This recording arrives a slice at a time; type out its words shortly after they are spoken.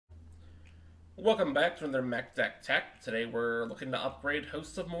Welcome back to another Mech Deck Tech. Today we're looking to upgrade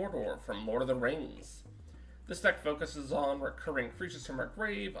Hosts of Mordor from Lord of the Rings. This deck focuses on recurring creatures from our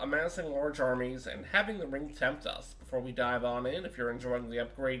grave, amassing large armies, and having the ring tempt us. Before we dive on in, if you're enjoying the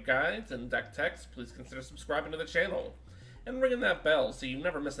upgrade guides and deck techs, please consider subscribing to the channel and ringing that bell so you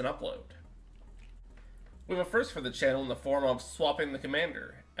never miss an upload. We have a first for the channel in the form of swapping the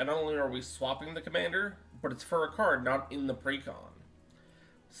commander, and not only are we swapping the commander, but it's for a card not in the Precon.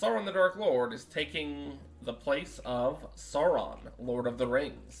 Sauron the Dark Lord is taking the place of Sauron, Lord of the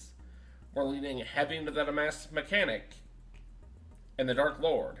Rings. We're leaning heavy into that amassed mechanic, and the Dark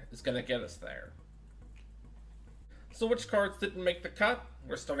Lord is going to get us there. So which cards didn't make the cut?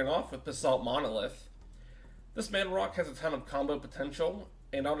 We're starting off with Basalt Monolith. This mana rock has a ton of combo potential,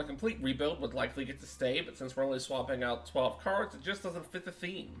 and on a complete rebuild would likely get to stay, but since we're only swapping out 12 cards, it just doesn't fit the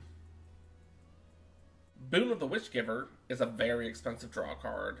theme. Boon of the Witchgiver is a very expensive draw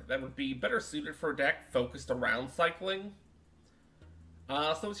card that would be better suited for a deck focused around cycling.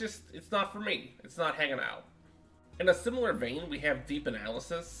 So it's not for me. It's not hanging out. In a similar vein, we have Deep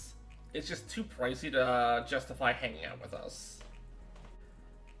Analysis. It's just too pricey to justify hanging out with us.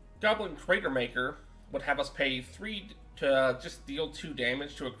 Goblin Crater Maker would have us pay 3 to just deal 2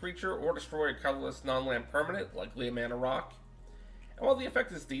 damage to a creature or destroy a colorless non-land permanent, likely a mana rock. And while the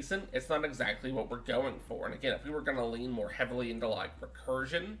effect is decent, it's not exactly what we're going for. And again, if we were going to lean more heavily into like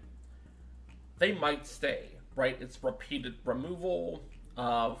recursion, they might stay, right? It's repeated removal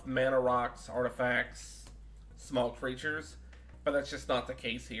of mana rocks, artifacts, small creatures, but that's just not the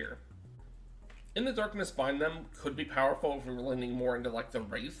case here. In the Darkness Bind Them could be powerful if we were leaning more into like the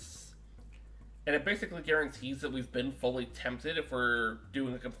wraiths. And it basically guarantees that we've been fully tempted. If we're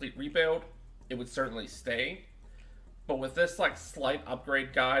doing a complete rebuild, it would certainly stay. But with this like slight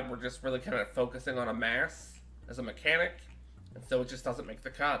upgrade guide, we're just really kind of focusing on a mass as a mechanic, and so it just doesn't make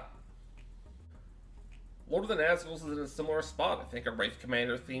the cut. Lord of the Nazguls is in a similar spot. I think a Wraith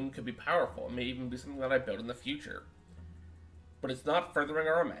Commander theme could be powerful. It may even be something that I build in the future. But it's not furthering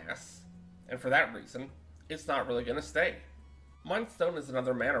our amass, and for that reason, it's not really going to stay. Mind Stone is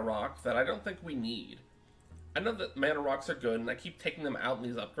another mana rock that I don't think we need. I know that mana rocks are good, and I keep taking them out in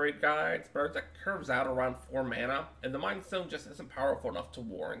these upgrade guides, but our deck curves out around 4 mana, and the Mind Stone just isn't powerful enough to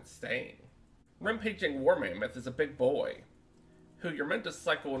warrant staying. Rampaging War Mammoth is a big boy, who you're meant to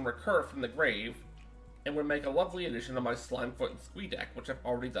cycle and recur from the grave, and would make a lovely addition to my Slimefoot and Squee deck, which I've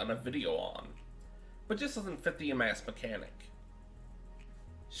already done a video on, but just doesn't fit the amass mechanic.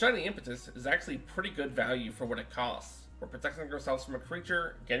 Shiny Impetus is actually pretty good value for what it costs. We're protecting ourselves from a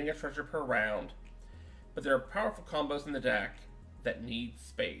creature, getting a treasure per round, but there are powerful combos in the deck that need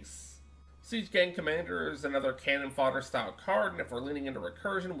space. Siege Gang Commander is another cannon fodder style card, and if we're leaning into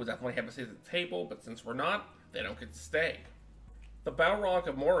recursion, we'll definitely have a seat at the table, but since we're not, they don't get to stay. The Balrog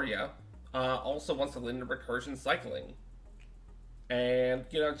of Moria also wants to lean into recursion cycling. And,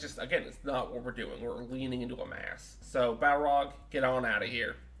 just, again, it's not what we're doing. We're leaning into a mass. So, Balrog, get on out of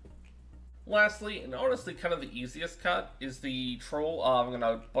here. Lastly, and honestly kind of the easiest cut, is the troll of, I'm going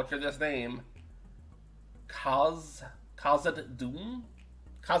to butcher this name, Khazad-dûm?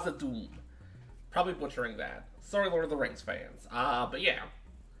 Khazad-dûm. Probably butchering that. Sorry, Lord of the Rings fans. But yeah.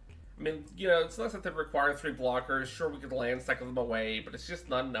 I mean, it's nice that they require 3 blockers. Sure, we could land cycle them away, but it's just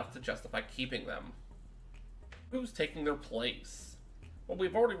not enough to justify keeping them. Who's taking their place? Well,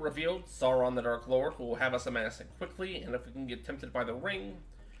 we've already revealed Sauron the Dark Lord, who will have us amassing quickly, and if we can get tempted by the ring,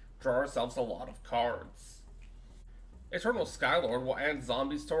 draw ourselves a lot of cards. Eternal Skylord will add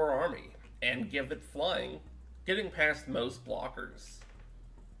zombies to our army, and give it flying, getting past most blockers.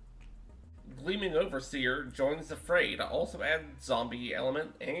 Gleaming Overseer joins the fray to also add zombie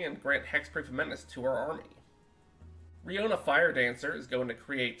element and grant Hexproof Menace to our army. Riona Fire Dancer is going to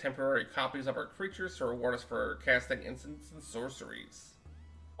create temporary copies of our creatures to reward us for casting instants and sorceries.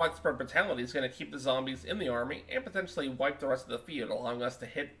 Widespread Brutality is going to keep the zombies in the army and potentially wipe the rest of the field, allowing us to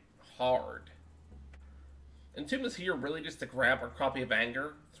hit hard. Entomb is here really just to grab our copy of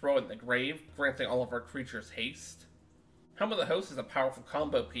Anger, throw it in the grave, granting all of our creatures haste. Helm of the Host is a powerful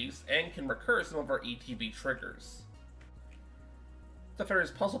combo piece and can recur some of our ETB triggers.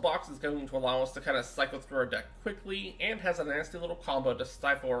 Teferi's Puzzle Box is going to allow us to kind of cycle through our deck quickly and has a nasty little combo to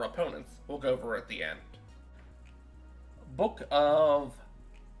stifle our opponents. We'll go over at the end. Book of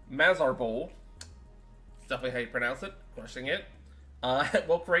Mazarbul, that's definitely how you pronounce it, crushing it,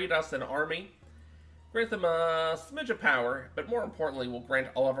 will create us an army. Grant them a smidge of power, but more importantly, will grant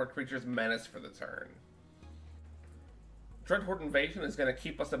all of our creatures menace for the turn. Dreadhorde Invasion is going to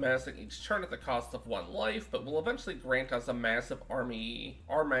keep us amassing each turn at the cost of 1 life, but will eventually grant us our massive army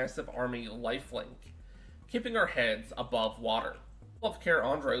lifelink, keeping our heads above water. Fall of Care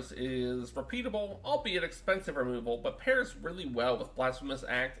Andros is repeatable, albeit expensive removal, but pairs really well with Blasphemous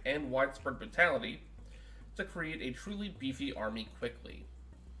Act and Widespread Brutality to create a truly beefy army quickly.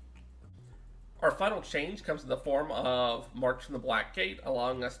 Our final change comes in the form of March from the Black Gate,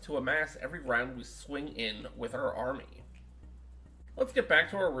 allowing us to amass every round we swing in with our army. Let's get back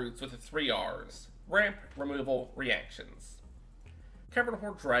to our roots with the 3 R's: ramp, removal, reactions. Cavern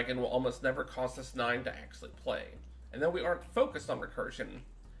Horde Dragon will almost never cost us 9 to actually play, and though we aren't focused on recursion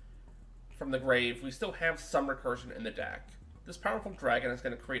from the grave, we still have some recursion in the deck. This powerful dragon is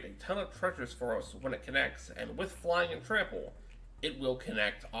going to create a ton of treasures for us when it connects, and with flying and trample, it will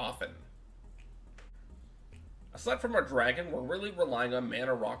connect often. Aside from our dragon, we're really relying on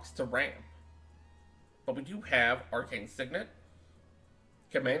mana rocks to ramp. But we do have Arcane Signet,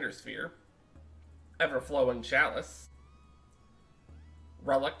 Commander Sphere, Everflowing Chalice,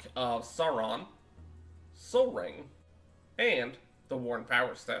 Relic of Sauron, Soul Ring, and the Worn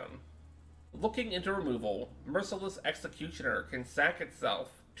Power Stone. Looking into removal, Merciless Executioner can sack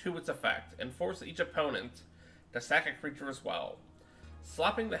itself to its effect and force each opponent to sack a creature as well.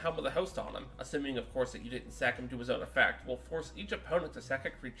 Slapping the Helm of the Host on him, assuming of course that you didn't sack him to his own effect, will force each opponent to sack a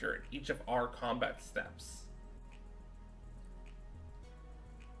creature at each of our combat steps.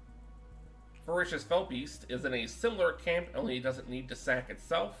 Voracious Fellbeast is in a similar camp, only it doesn't need to sack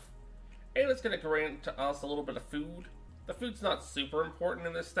itself, and it's going to grant to us a little bit of food. The food's not super important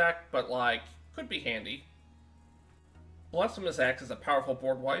in this deck, but like, could be handy. Blasphemous Axe is a powerful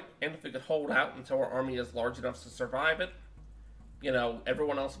board wipe, and if we could hold out until our army is large enough to survive it, you know,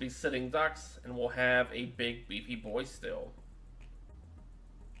 everyone else will be sitting ducks, and we'll have a big beefy boy still.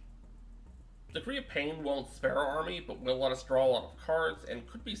 Decree of Pain won't spare our army, but will let us draw a lot of cards, and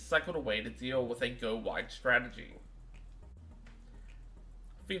could be cycled away to deal with a go-wide strategy.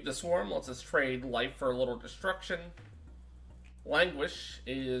 Feed the Swarm lets us trade life for a little destruction. Languish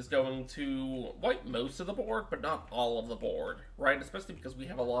is going to wipe most of the board, but not all of the board, right? Especially because we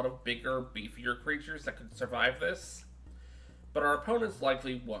have a lot of bigger, beefier creatures that could survive this. But our opponents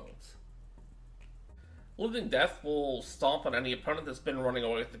likely won't. Living Death will stomp on any opponent that's been running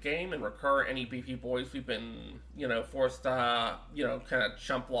away with the game and recur any beefy boys we've been, forced to, kind of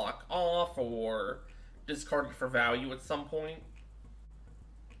chump block off or discarded for value at some point.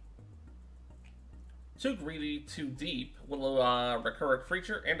 Too Greedy, Too Deep will recur a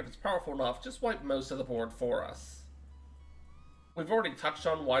creature, and if it's powerful enough, just wipe most of the board for us. We've already touched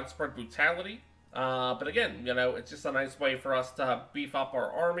on Widespread Brutality. But again, it's just a nice way for us to beef up our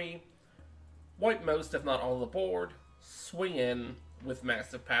army, wipe most, if not all, of the board, swing in with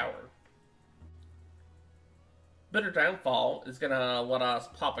massive power. Bitter Downfall is going to let us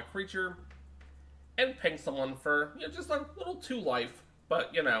pop a creature and ping someone for, just a little 2 life,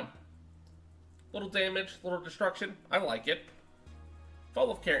 but, little damage, little destruction. I like it. Fall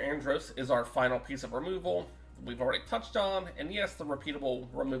of Care Andros is our final piece of removal. We've already touched on, and yes, the repeatable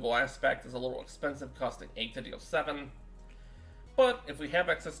removal aspect is a little expensive, costing 8 to deal 7. But if we have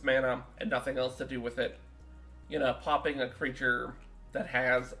excess mana and nothing else to do with it, popping a creature that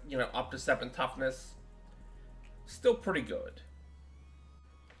has, up to 7 toughness, still pretty good.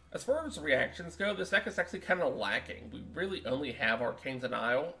 As far as reactions go, this deck is actually kind of lacking. We really only have Arcane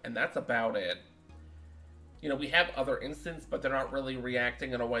Denial, and that's about it. We have other instants, but they're not really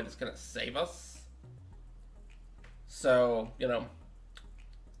reacting in a way that's going to save us. So,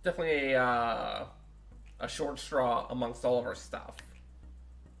 definitely a short straw amongst all of our stuff.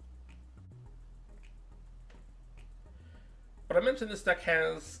 But I mentioned this deck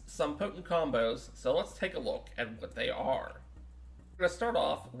has some potent combos, so let's take a look at what they are. We're going to start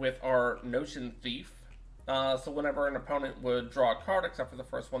off with our Notion Thief. So whenever an opponent would draw a card, except for the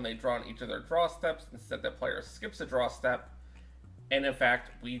first one they draw on each of their draw steps, instead that player skips a draw step, and in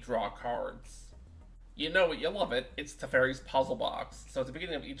fact, we draw cards. You know it, you love it, it's Teferi's Puzzle Box. So at the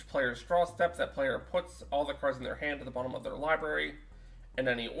beginning of each player's draw steps, that player puts all the cards in their hand at the bottom of their library, in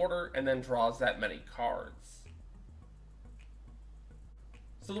any order, and then draws that many cards.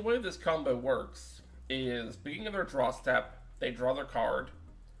 So the way this combo works is, beginning of their draw step, they draw their card.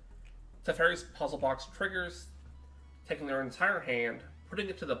 Teferi's Puzzle Box triggers, taking their entire hand, putting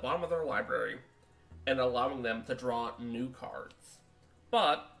it to the bottom of their library, and allowing them to draw new cards.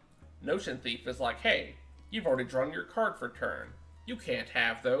 But Notion Thief is like, hey, you've already drawn your card for turn. You can't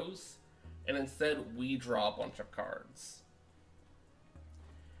have those. And instead, we draw a bunch of cards.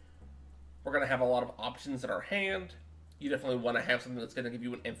 We're going to have a lot of options in our hand. You definitely want to have something that's going to give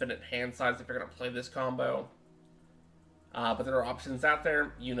you an infinite hand size if you're going to play this combo. But there are options out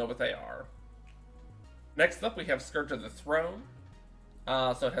there, you know what they are. Next up, we have Scourge of the Throne.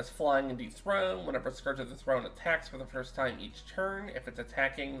 So it has flying and dethrone. Whenever Scourge of the Throne attacks for the first time each turn, if it's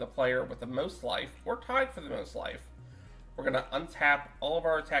attacking the player with the most life, or tied for the most life, we're going to untap all of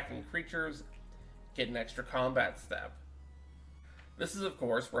our attacking creatures, get an extra combat step. This is, of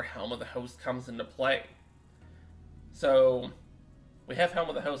course, where Helm of the Host comes into play. So, we have Helm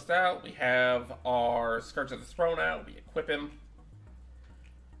of the Host out, we have our Scourge of the Throne out, we equip him.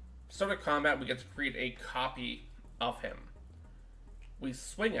 Start of combat, we get to create a copy of him. We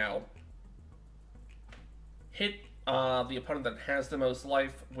swing out, hit the opponent that has the most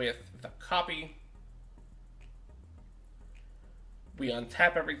life with the copy. We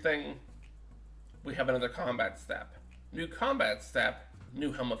untap everything. We have another combat step. New combat step,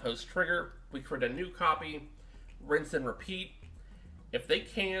 new Helm of Host trigger. We create a new copy, rinse and repeat. If they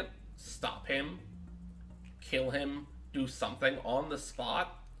can't stop him, kill him, do something on the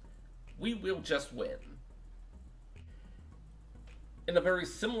spot, we will just win. In a very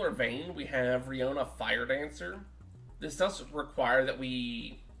similar vein, we have Riona Fire Dancer. This does require that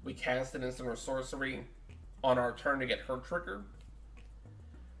we cast an instant or sorcery on our turn to get her trigger.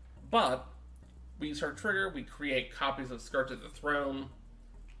 But we use her trigger, we create copies of Scourge of the Throne,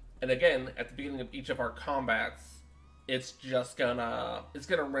 and again, at the beginning of each of our combats, it's gonna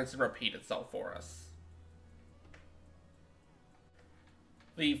rinse and repeat itself for us.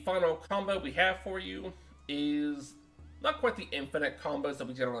 The final combo we have for you is not quite the infinite combos that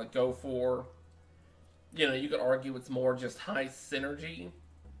we generally go for. You know, you could argue it's more just high synergy.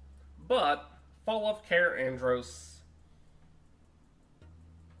 But, Fall of Care Andros.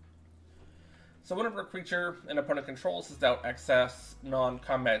 So whenever a creature an opponent controls has dealt excess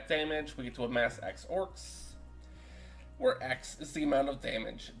non-combat damage, we get to amass X orcs, where X is the amount of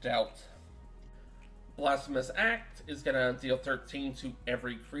damage dealt. Blasphemous Act is going to deal 13 to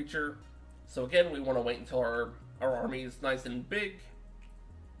every creature. So again, we want to wait until our army is nice and big.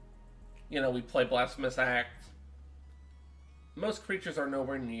 You know, we play Blasphemous Act. Most creatures are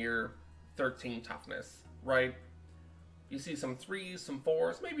nowhere near 13 toughness, right? You see some 3s, some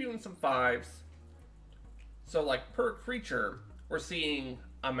 4s, maybe even some 5s. So like per creature, we're seeing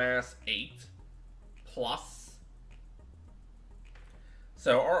amass 8 plus.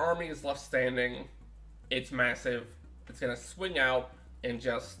 So our army is left standing. It's massive. It's going to swing out and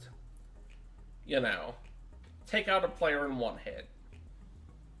just, you know, take out a player in one hit.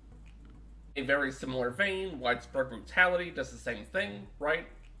 In a very similar vein, Widespread Brutality does the same thing, right?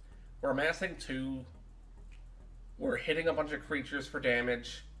 We're amassing 2. We're hitting a bunch of creatures for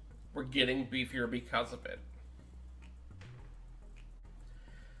damage. We're getting beefier because of it.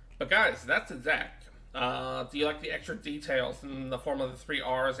 But guys, that's the deck. Do you like the extra details in the form of the 3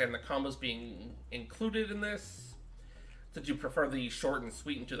 Rs and the combos being included in this? Did you prefer the short and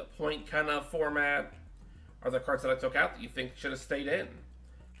sweet and to the point kind of format? Are there cards that I took out that you think should have stayed in?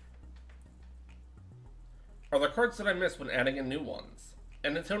 Are there cards that I missed when adding in new ones?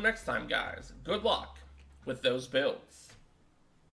 And until next time, guys, good luck with those builds.